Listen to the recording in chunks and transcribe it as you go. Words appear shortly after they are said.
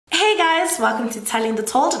guys, welcome to Telling the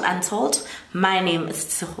Told and Untold. My name is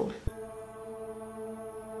Tshego.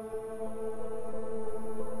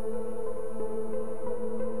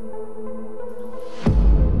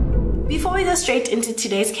 Before we go straight into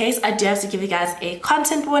today's case, I do have to give you guys a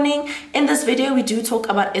content warning. In this video, we do talk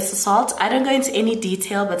about assault. I don't go into any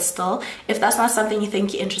detail, but still, if that's not something you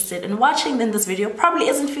think you're interested in watching, then this video probably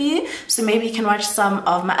isn't for you. So maybe you can watch some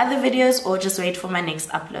of my other videos or just wait for my next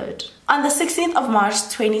upload. On the 16th of March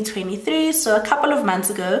 2023, so a couple of months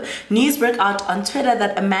ago, news broke out on Twitter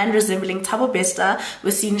that a man resembling Thabo Bester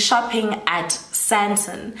was seen shopping at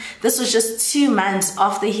Sandton. This was just 2 months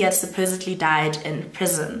after he had supposedly died in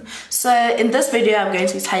prison. So in this video, I'm going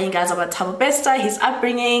to be telling you guys about Thabo Bester, his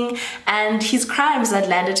upbringing, and his crimes that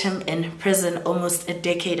landed him in prison almost a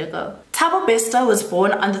decade ago. Thabo Bester was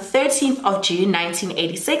born on the 13th of June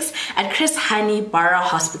 1986 at Chris Hani Borough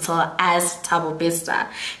Hospital as Thabo Bester.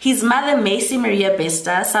 His mother, Macy Maria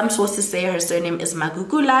Bester, some sources say her surname is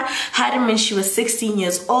Magugula, had him when she was 16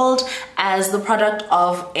 years old as the product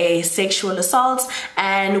of a sexual assault,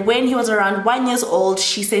 and when he was around 1 year old,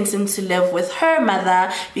 she sent him to live with her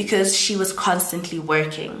mother because she was constantly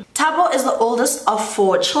working. Thabo is the oldest of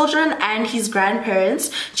 4 children, and his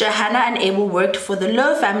grandparents, Johanna and Abel, worked for the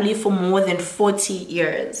Lowe family for more than 40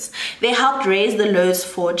 years. They helped raise the Lowe's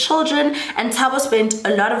 4 children, and Thabo spent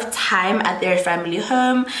a lot of time at their family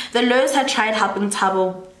home. The Lowe's had tried helping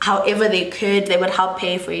Thabo however they could. They would help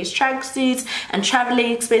pay for his tracksuits and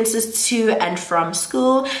traveling expenses to and from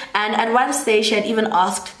school, and at one stage she had even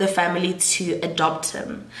asked the family to adopt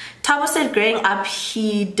him. Thabo said growing up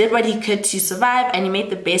he did what he could to survive and he made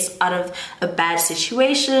the best out of a bad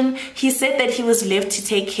situation. He said that he was left to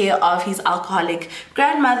take care of his alcoholic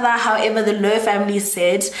grandmother. However, the Lowe family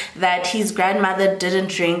said that his grandmother didn't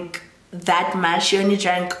drink that much. She only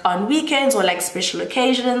drank on weekends or like special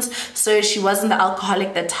occasions, so she wasn't the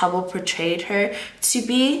alcoholic that Thabo portrayed her to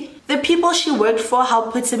be. The people she worked for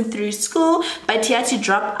helped put him through school, but he had to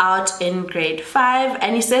drop out in grade 5,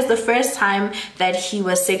 and he says the first time that he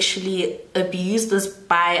was sexually abused was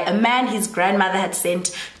by a man his grandmother had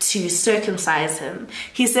sent to circumcise him.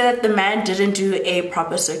 He said that the man didn't do a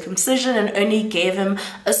proper circumcision and only gave him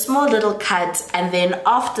a small little cut, and then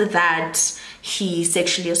after that he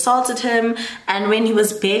sexually assaulted him. And when he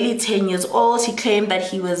was barely 10 years old, he claimed that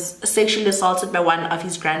he was sexually assaulted by one of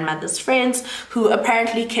his grandmother's friends, who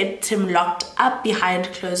apparently kept him locked up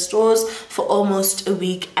behind closed doors for almost a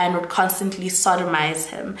week and would constantly sodomize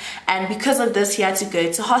him. And because of this, he had to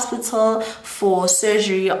go to hospital for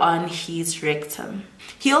surgery on his rectum.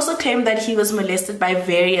 He also claimed that he was molested by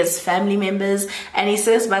various family members, and he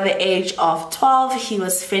says by the age of 12 he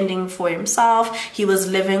was fending for himself. He was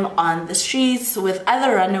living on the streets with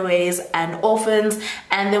other runaways and orphans,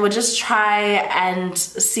 and they would just try and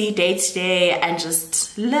see day to day and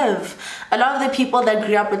just live. A lot of the people that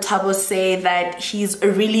grew up with Thabo say that he's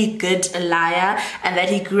a really good liar and that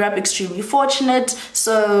he grew up extremely fortunate.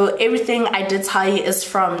 So everything I did tell you is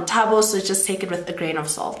from Thabo, so just take it with a grain of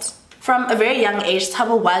salt. From a very young age,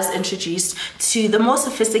 Thabo was introduced to the more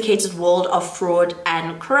sophisticated world of fraud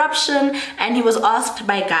and corruption, and he was asked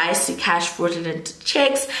by guys to cash fraudulent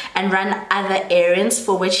checks and run other errands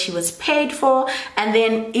for which he was paid for. And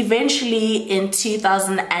then eventually in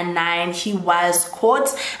 2009 he was caught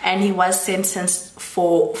and he was sentenced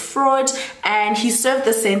for fraud, and he served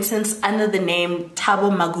the sentence under the name Thabo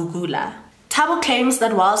Magugula. Thabo claims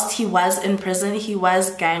that whilst he was in prison, he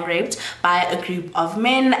was gang raped by a group of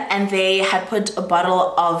men, and they had put a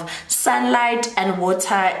bottle of sunlight and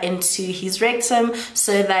water into his rectum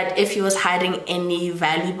so that if he was hiding any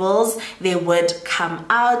valuables, they would come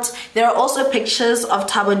out. There are also pictures of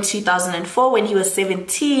Thabo in 2004 when he was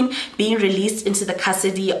 17 being released into the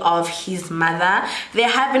custody of his mother. There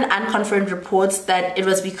have been unconfirmed reports that it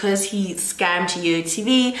was because he scammed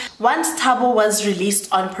YoTV. Once Thabo was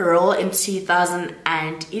released on parole in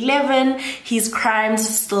 2011, his crimes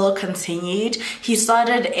still continued. He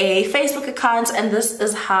started a Facebook account, and this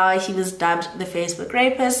is how he was dubbed the Facebook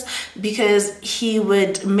rapist, because he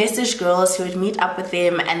would message girls, he would meet up with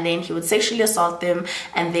them, and then he would sexually assault them,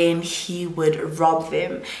 and then he would rob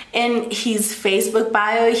them. In his Facebook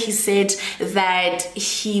bio, he said that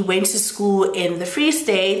he went to school in the Free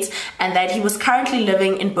State and that he was currently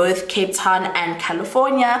living in both Cape Town and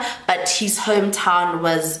California, but his hometown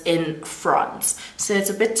was in France. So it's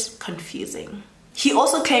a bit confusing. He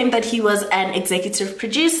also claimed that he was an executive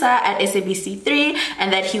producer at SABC3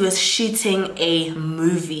 and that he was shooting a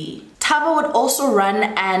movie. Thabo would also run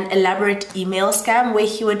an elaborate email scam where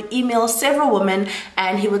he would email several women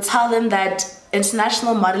and he would tell them that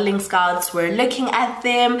international modeling scouts were looking at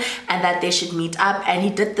them and that they should meet up, and he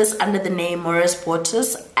did this under the name Maurice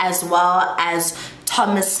Portis as well as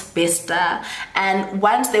Thabo Bester. And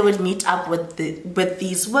once they would meet up with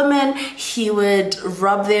these women, he would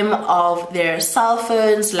rob them of their cell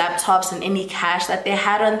phones, laptops, and any cash that they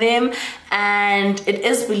had on them. And it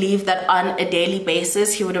is believed that on a daily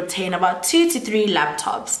basis he would obtain about 2 to 3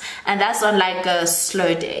 laptops, and that's on like a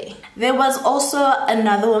slow day. There was also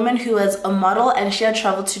another woman who was a model, and she had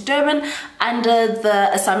traveled to Durban under the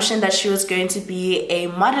assumption that she was going to be a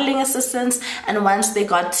modeling assistant. And once they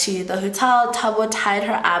got to the hotel, Thabo tied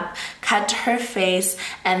her up, cut her face,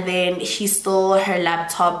 and then he stole her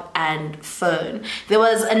laptop and phone. There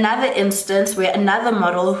was another instance where another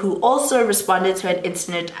model who also responded to an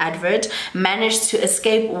internet advert managed to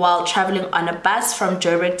escape while traveling on a bus from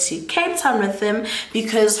Joburg to Cape Town with him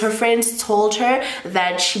because her friends told her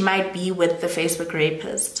that she might be with the Facebook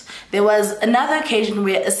rapist. There was another occasion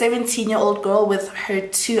where a 17-year-old girl with her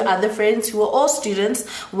 2 other friends, who were all students,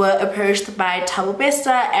 were approached by Thabo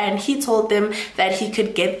Bester, and he told them that he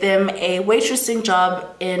could get them a waitressing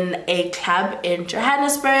job in a club in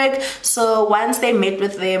Johannesburg. So once he met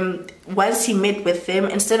with them,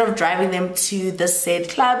 instead of driving them to the said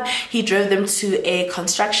club, he drove them to a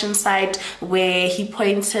construction site where he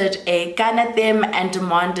pointed a gun at them and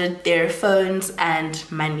demanded their phones and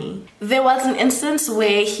money. There was an instance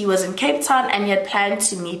where he was in Cape Town and he had planned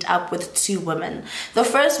to meet up with 2 women. The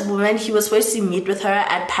first woman, he was supposed to meet with her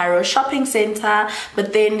at Paro Shopping Center,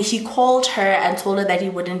 but then he called her and told her that he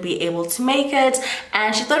wouldn't be able to make it,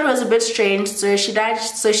 and she thought it was a bit strange, so she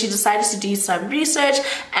decided to do some research,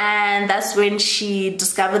 and that's when she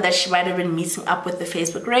discovered that she might have been meeting up with the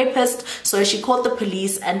Facebook rapist. So she called the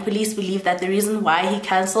police, and police believed that the reason why he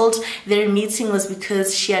cancelled their meeting was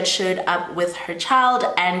because she had showed up with her child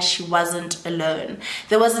and she wasn't alone.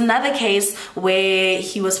 There was another case where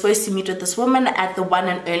he was supposed to meet with this woman at the one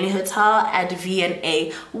and only hotel at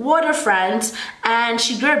V&A Waterfront, and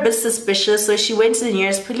she grew a bit suspicious, so she went to the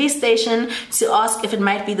nearest police station to ask if it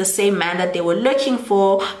might be the same man that they were looking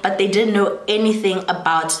for, but they didn't know anything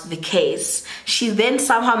about the case. She then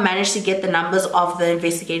somehow managed to get the numbers of the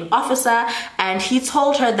investigating officer, and he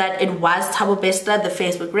told her that it was Thabo Bester, the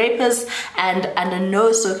Facebook rapist, and under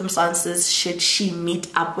no circumstances should she meet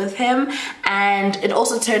up with him. And it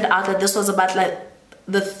also turned out that this was about like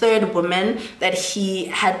the 3rd woman that he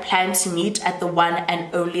had planned to meet at the one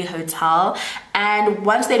and only hotel. And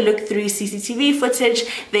once they looked through CCTV footage,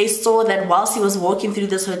 they saw that whilst he was walking through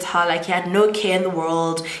this hotel, like, he had no care in the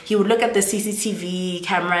world. He would look at the CCTV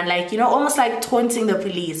camera and, like, you know, almost like taunting the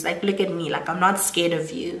police, like, look at me, like, I'm not scared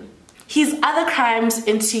of you. His other crimes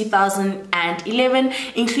in 2011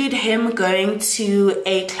 include him going to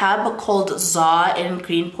a club called ZA in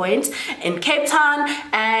Greenpoint in Cape Town,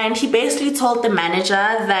 and he basically told the manager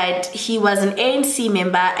that he was an ANC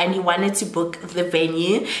member and he wanted to book the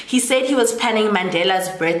venue. He said he was planning Mandela's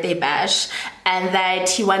birthday bash and that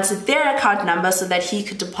he wanted their account number so that he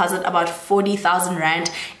could deposit about 40,000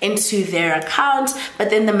 Rand into their account, but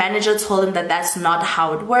then the manager told him that that's not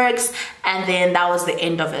how it works, and then that was the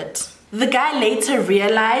end of it. The guy later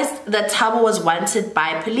realized that Thabo was wanted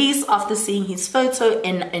by police after seeing his photo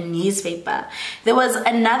in a newspaper. There was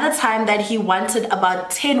another time that he wanted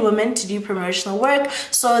about 10 women to do promotional work,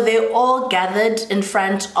 so they all gathered in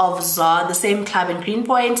front of ZA, the same club in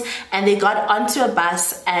Greenpoint, and they got onto a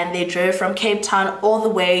bus and they drove from Cape Town all the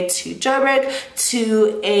way to Joburg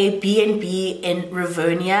to a B&B in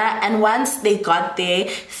Rivonia. And once they got there,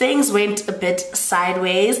 things went a bit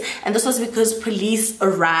sideways, and this was because police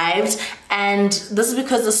arrived. And this is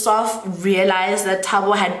because the staff realized that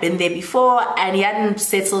Thabo had been there before and he hadn't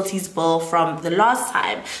settled his bill from the last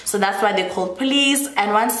time. So that's why they called police.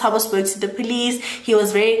 And once Thabo spoke to the police, he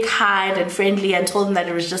was very kind and friendly and told them that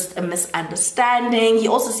it was just a misunderstanding. He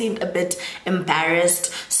also seemed a bit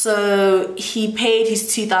embarrassed. So he paid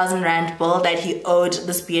his 2,000 Rand bill that he owed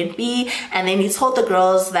this B&B, and then he told the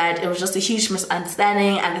girls that it was just a huge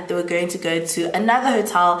misunderstanding and that they were going to go to another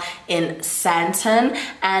hotel in Sandton.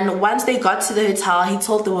 And once they got to the hotel, he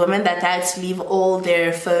told the women that they had to leave all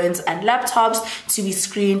their phones and laptops to be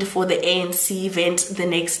screened for the ANC event the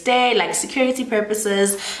next day, like security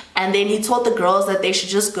purposes. And then he told the girls that they should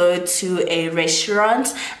just go to a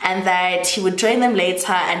restaurant and that he would join them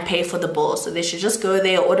later and pay for the bill. So they should just go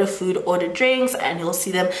there, order food, order drinks, and he'll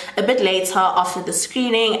see them a bit later after the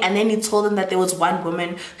screening. And then he told them that there was one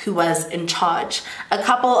woman who was in charge. A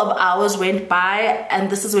couple of hours went by,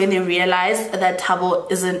 and this is when they realized that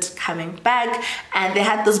Thabo isn't coming back, and they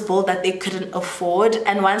had this bill that they couldn't afford.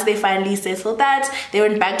 And once they finally settled that, they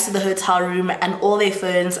went back to the hotel room and all their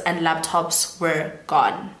phones and laptops were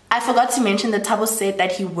gone. I forgot to mention that Thabo said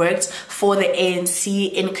that he worked for the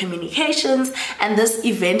ANC in communications, and this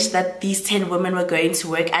event that these 10 women were going to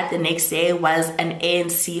work at the next day was an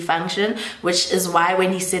ANC function, which is why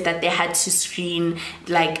when he said that they had to screen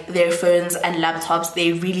like their phones and laptops,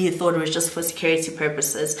 they really thought it was just for security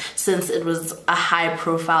purposes since it was a high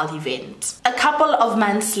profile event. A couple of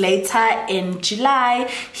months later in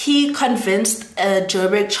July, he convinced a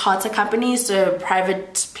Joburg charter company, so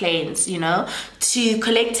private planes, you know, to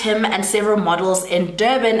collect him and several models in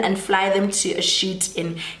Durban and fly them to a shoot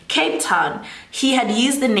in Cape Town. He had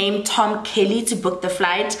used the name Tom Kelly to book the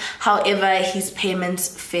flight, however his payments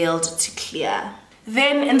failed to clear.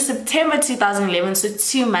 Then in September 2011, so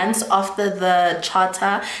 2 months after the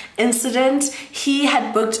charter incident, he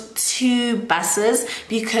had booked 2 buses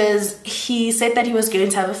because he said that he was going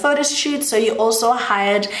to have a photo shoot, so he also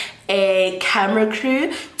hired a camera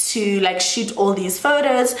crew to like shoot all these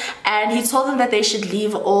photos, and he told them that they should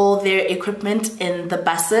leave all their equipment in the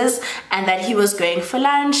buses and that he was going for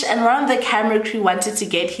lunch. And one of the camera crew wanted to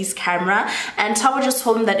get his camera, and Thabo just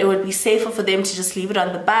told him that it would be safer for them to just leave it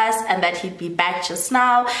on the bus and that he'd be back just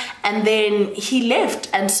now. And then he left,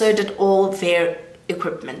 and so did all their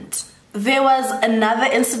equipment. There was another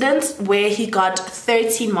incident where he got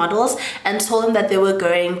 13 models and told them that they were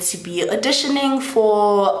going to be auditioning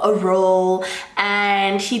for a role,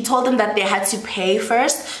 and he told them that they had to pay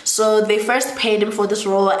first. So they first paid him for this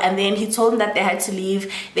role, and then he told them that they had to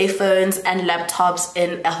leave their phones and laptops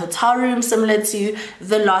in a hotel room similar to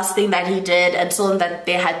the last thing that he did, and told them that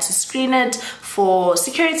they had to screen it for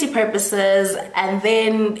security purposes. And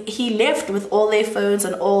then he left with all their phones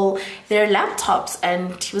and all their laptops,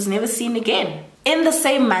 and he was never seen again. In the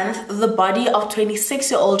same month, the body of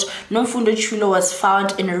 26-year-old Nomfundo Chulo was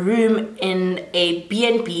found in a room in a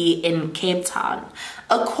B&B in Cape Town.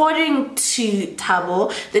 According to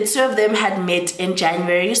Thabo, the 2 of them had met in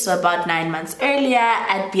January, so about 9 months earlier,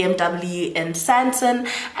 at BMW in Sandton,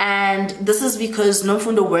 and this is because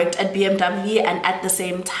Nomfundo worked at BMW, and at the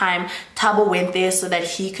same time Thabo went there so that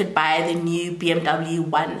he could buy the new BMW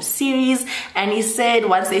 1 Series. And he said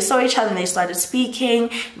once they saw each other and they started speaking,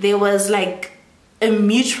 there was like a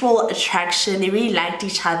mutual attraction. They really liked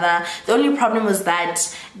each other. The only problem was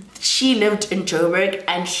that she lived in Joburg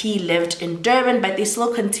and he lived in Durban, but they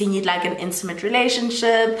still continued like an intimate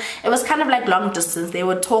relationship. It was kind of like long distance. They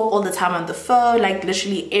would talk all the time on the phone, like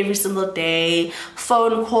literally every single day,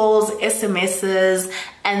 phone calls, SMSs.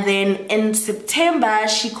 And then in September,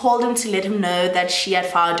 she called him to let him know that she had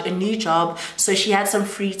found a new job, so she had some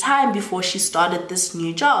free time before she started this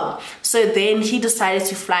new job. So then he decided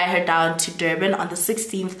to fly her down to Durban on the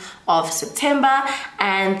 16th of September,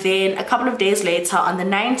 and then a couple of days later, on the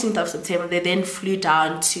 19th of September, they then flew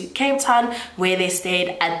down to Cape Town, where they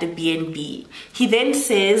stayed at the B&B. He then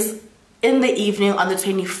says in the evening on the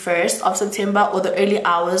 21st of September, or the early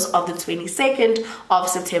hours of the 22nd of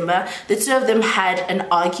September, the 2 of them had an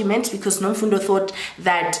argument because Nomfundo thought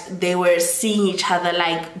that they were seeing each other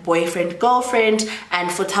like boyfriend, girlfriend,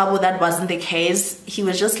 and for Thabo that wasn't the case. He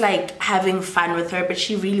was just like having fun with her, but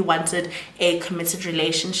she really wanted a committed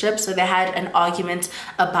relationship. So they had an argument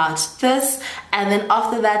about this, and then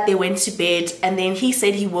after that they went to bed, and then he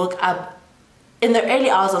said he woke up in the early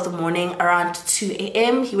hours of the morning around 2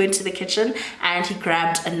 a.m. He went to the kitchen and he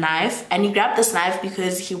grabbed a knife, and he grabbed this knife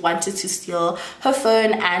because he wanted to steal her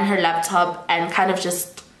phone and her laptop and kind of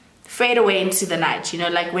just fade away into the night, you know,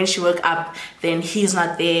 like when she woke up then he's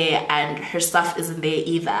not there and her stuff isn't there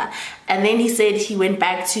either. And then he said he went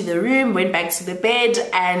back to the room, went back to the bed,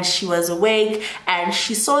 and she was awake and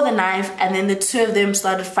she saw the knife, and then the 2 of them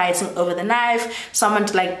started fighting over the knife. Someone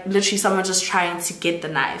just trying to get the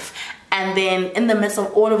knife. And then in the midst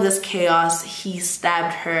of all of this chaos, he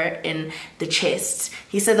stabbed her in the chest.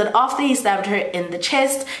 He said that after he stabbed her in the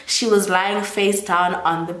chest, she was lying face down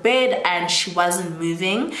on the bed and she wasn't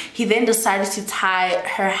moving. He then decided to tie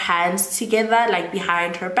her hands together, like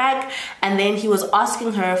behind her back, and then he was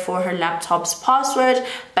asking her for her laptop's password,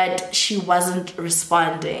 but she wasn't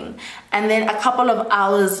responding. And then a couple of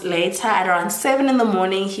hours later, at around 7 in the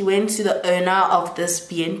morning, he went to the owner of this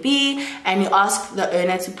B&B and he asked the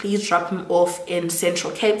owner to please drop him off in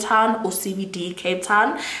central Cape Town, or CBD Cape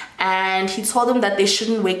Town. And he told them that they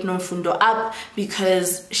shouldn't wake Nomfundo up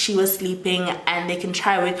because she was sleeping, and they can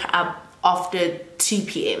try wake her up after 2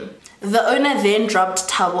 p.m. The owner then dropped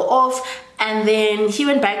Thabo off, and then he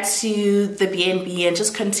went back to the B&B and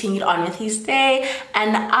just continued on with his day.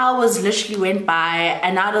 And hours literally went by,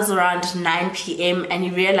 and now it was around 9 p.m. and he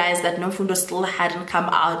realized that Nomfundo still hadn't come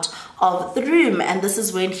out of the room, and this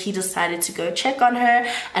is when he decided to go check on her.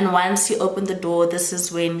 And once he opened the door, this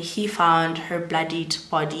is when he found her bloodied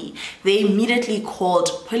body. They immediately called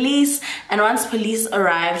police, and once police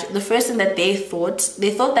arrived, the first thing that they thought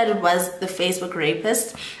that it was the Facebook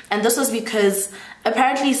rapist. And this was because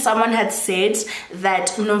apparently someone had said that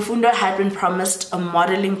Nomfundo had been promised a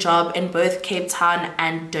modeling job in both Cape Town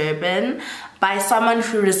and Durban by someone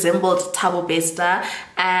who resembled Thabo Bester,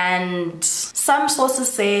 and some sources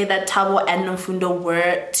say that Thabo and Nomfundo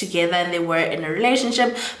were together and they were in a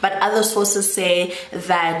relationship, but other sources say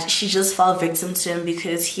that she just fell victim to him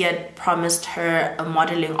because he had promised her a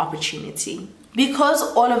modeling opportunity. Because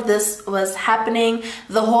all of this was happening,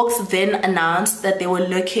 the Hawks then announced that they were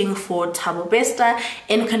looking for Thabo Bester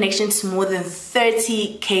in connection to more than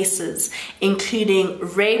 30 cases, including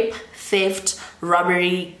rape, theft,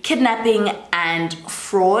 robbery, kidnapping, and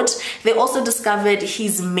fraud. They also discovered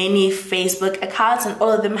his many Facebook accounts, and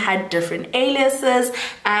all of them had different aliases,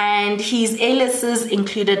 and his aliases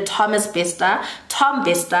included Thomas Bester, Tom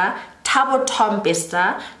Bester, Thabo Tom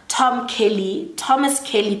Bester, Tom Kelly, Thomas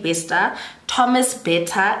Kelly Bester, Thomas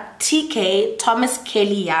Beta, TK, Thomas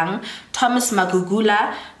Kelly Young, Thomas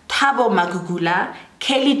Magugula, Thabo Magugula,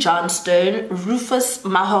 Kelly Johnstone, Rufus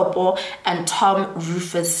Mahopo, and Tom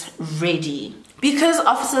Rufus Reddy. Because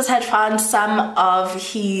officers had found some of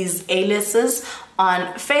his aliases on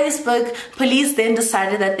Facebook, police then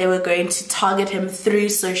decided that they were going to target him through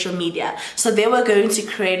social media. So they were going to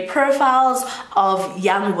create profiles of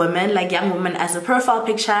young women, like young women as a profile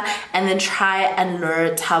picture, and then try and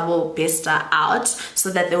lure Thabo Bester out so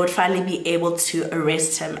that they would finally be able to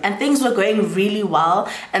arrest him. And things were going really well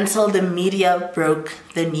until the media broke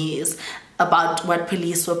the news about what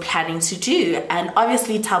police were planning to do. And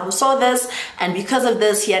obviously Thabo saw this, and because of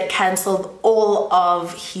this he had cancelled all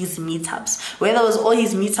of his meetups. Whether it was all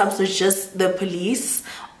his meetups was just the police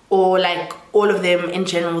or like all of them in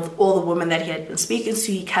general, with all the women that he had been speaking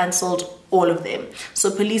to, he cancelled all of them. So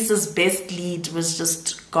police's best lead was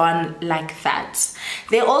just gone like that.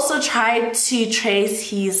 They also tried to trace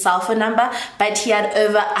his cell phone number, but he had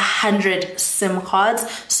over 100 SIM cards,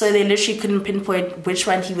 so they literally couldn't pinpoint which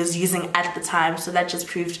one he was using at the time. So that just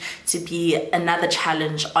proved to be another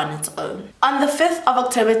challenge on its own. On the 5th of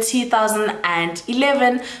October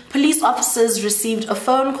 2011, police officers received a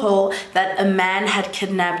phone call that a man had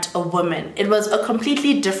kidnapped a woman. It was a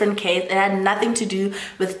completely different case. It had nothing to do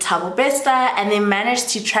with Thabo Bester, and they managed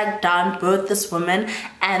to track down both this woman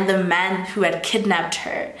and the man who had kidnapped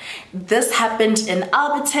her. This happened in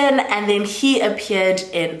Alberton, and then he appeared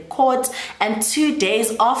in court, and 2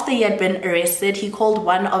 days after he had been arrested, he called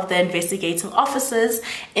one of the investigating officers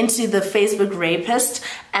into the Facebook rapist,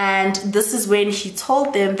 and this is when he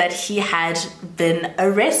told them that he had been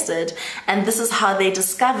arrested. And this is how they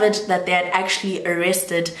discovered that they had actually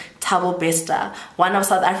arrested Thabo Bester, one of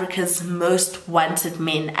South Africa's most wanted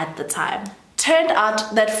men at the time. Turned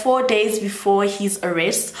out that 4 days before his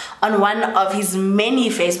arrest, on one of his many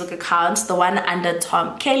Facebook accounts, the one under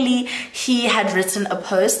Tom Kelly, he had written a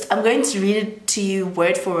post. I'm going to read it to you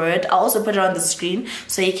word for word. I'll also put it on the screen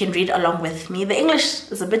so you can read along with me. The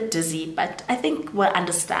English is a bit dizzy, but I think we'll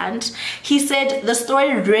understand. He said, "The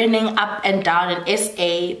story running up and down in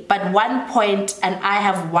SA, but 1 point and I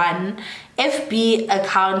have won. FB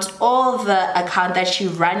account, all the account that you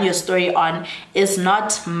run your story on is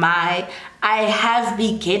not my. I have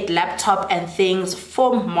be get laptop and things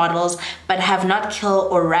for models, but have not kill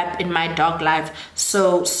or rap in my dog life.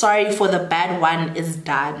 So sorry for the bad one is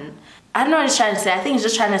done." I don't know what he's trying to say. I think he's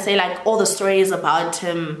just trying to say like all the stories about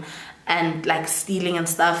him and like stealing and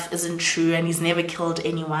stuff isn't true, and he's never killed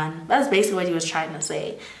anyone. That's basically what he was trying to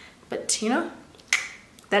say. But you know,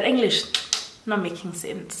 that English not making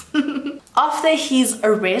sense. After his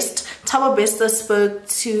arrest, Thabo Bester spoke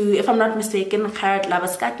to, if I'm not mistaken, Gerard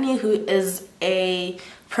Labaskatni, who is a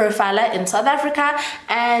profiler in South Africa,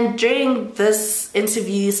 and during this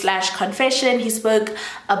interview slash confession, he spoke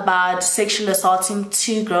about sexually assaulting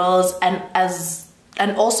 2 girls and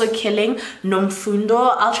also killing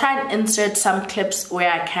Nomfundo. I'll try and insert some clips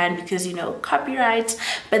where I can because, you know, copyright.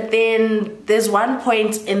 But then there's one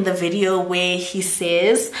point in the video where he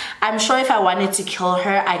says, "I'm sure if I wanted to kill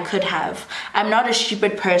her, I could have. I'm not a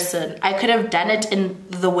stupid person. I could have done it in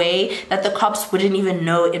the way that the cops wouldn't even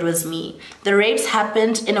know it was me. The rapes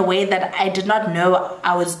happened in a way that I did not know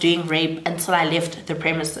I was doing rape until I left the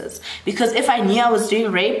premises. Because if I knew I was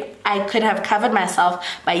doing rape, I could have covered myself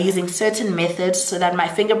by using certain methods so that my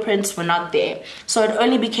fingerprints were not there. So it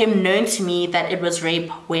only became known to me that it was rape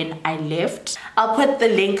when I left." I'll put the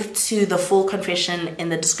link to the full confession in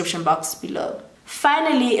the description box below.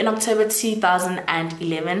 Finally, in October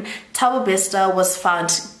 2011, Thabo Bester was found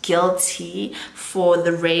guilty for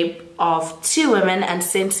the rape of 2 women and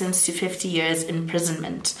sentenced to 50 years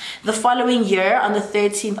imprisonment. The following year, on the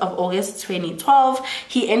 13th of August 2012,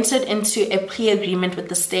 he entered into a plea agreement with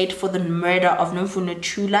the state for the murder of Nomfundo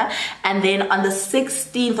Chula, and then on the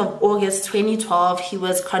 16th of August 2012, he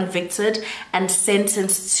was convicted and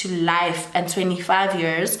sentenced to life and 25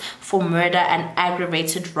 years for murder and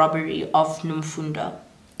aggravated robbery of Nomfundo.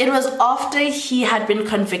 It was after he had been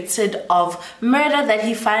convicted of murder that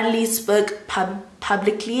he finally spoke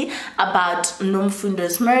publicly about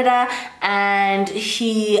Nomfundo's murder, and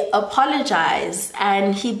he apologized,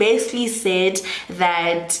 and he basically said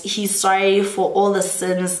that he's sorry for all the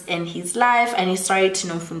sins in his life, and he's sorry to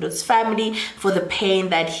Nomfundo's family for the pain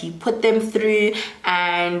that he put them through,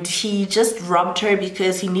 and he just robbed her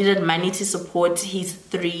because he needed money to support his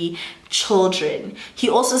 3 children. He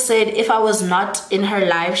also said, if I was not in her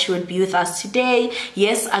life, she would be with us today.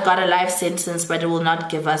 Yes, I got a life sentence, but it will not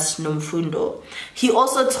give us Nomfundo. He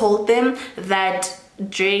also told them that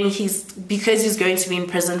because he's going to be in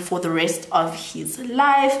prison for the rest of his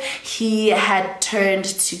life, he had turned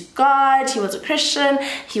to God, he was a Christian,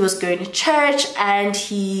 he was going to church, and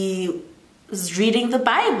he was reading the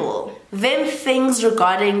Bible. Then things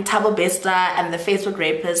regarding Thabo Bester and the Facebook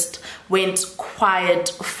rapist went quiet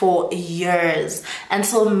for years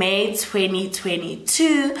until May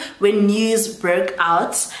 2022, when news broke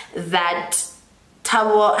out that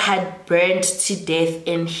Thabo had burned to death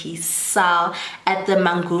in his cell at the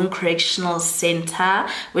Mangoon Correctional Center,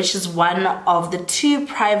 which is one of the 2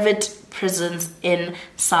 private prisons in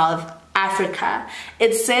South Africa.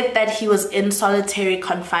 It said that he was in solitary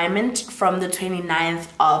confinement from the 29th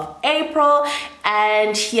of April,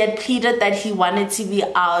 and he had pleaded that he wanted to be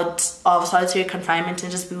out of solitary confinement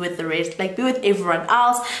and just be with the rest, like be with everyone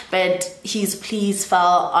else, but his pleas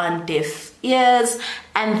fell on deaf ears.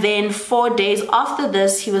 And then 4 days after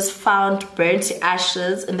this, he was found burnt to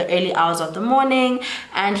ashes in the early hours of the morning,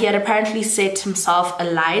 and he had apparently set himself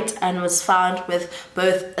alight and was found with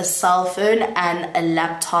both a cell phone and a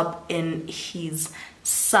laptop in his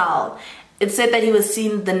cell. It said that he was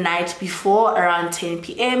seen the night before around 10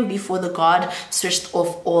 p.m. before the guard switched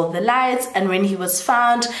off all the lights, and when he was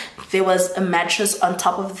found, there was a mattress on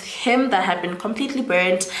top of him that had been completely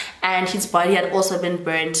burnt, and his body had also been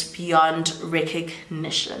burnt beyond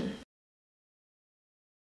recognition.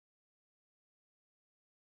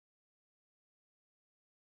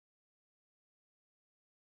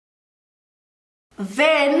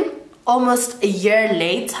 Then, almost a year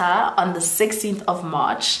later, on the 16th of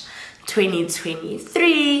March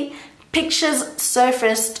 2023, pictures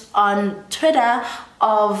surfaced on Twitter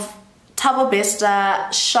of Thabo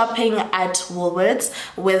Bester shopping at Woolworths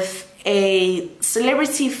with a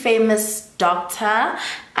celebrity famous doctor,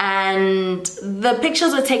 and the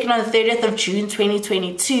pictures were taken on the 30th of June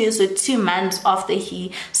 2022, so 2 months after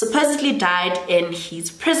he supposedly died in his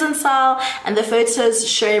prison cell, and the photos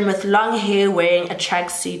show him with long hair, wearing a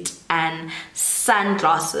tracksuit and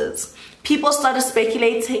sunglasses. People started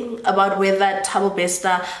speculating about whether Thabo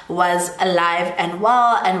Bester was alive and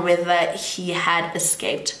well, and whether he had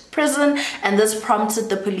escaped prison, and this prompted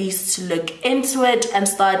the police to look into it and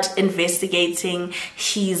start investigating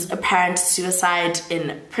his apparent suicide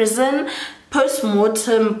in prison.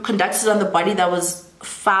 Post-mortem conducted on the body that was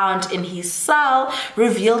found in his cell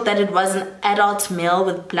revealed that it was an adult male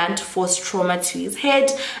with blunt force trauma to his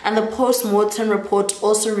head, and the post-mortem report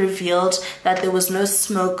also revealed that there was no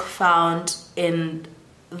smoke found in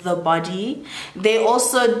the body. They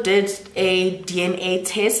also did a DNA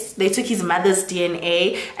test. They took his mother's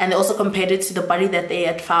DNA and they also compared it to the body that they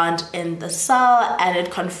had found in the cell, and it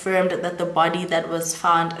confirmed that the body that was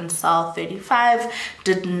found in cell 35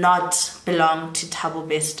 did not belong to Thabo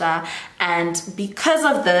Bester. And because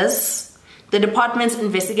of this, the department's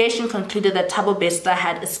investigation concluded that Thabo Bester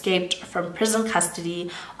had escaped from prison custody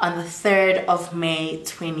on the 3rd of May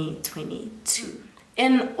 2022.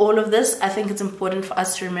 In all of this, I think it's important for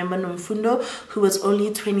us to remember Nomfundo, who was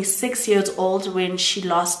only 26 years old when she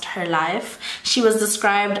lost her life. She was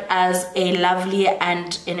described as a lovely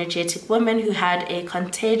and energetic woman who had a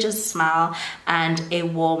contagious smile and a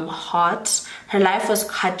warm heart. Her life was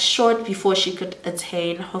cut short before she could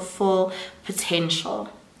attain her full potential.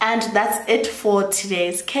 And that's it for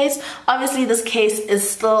today's case. Obviously, this case is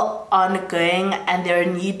still ongoing and there are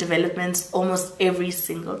new developments almost every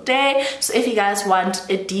single day. So if you guys want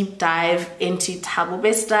a deep dive into Thabo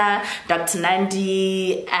Bester, Dr.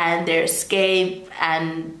 Nandi, and their escape,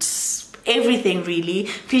 and everything really,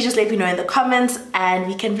 please just let me know in the comments and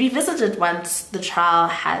we can revisit it once the trial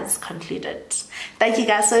has concluded. Thank you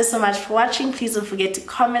guys so much for watching. Please don't forget to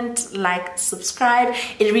comment, like, subscribe.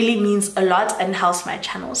 It really means a lot and helps my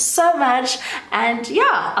channel so much. And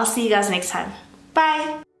yeah, I'll see you guys next time.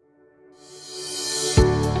 Bye.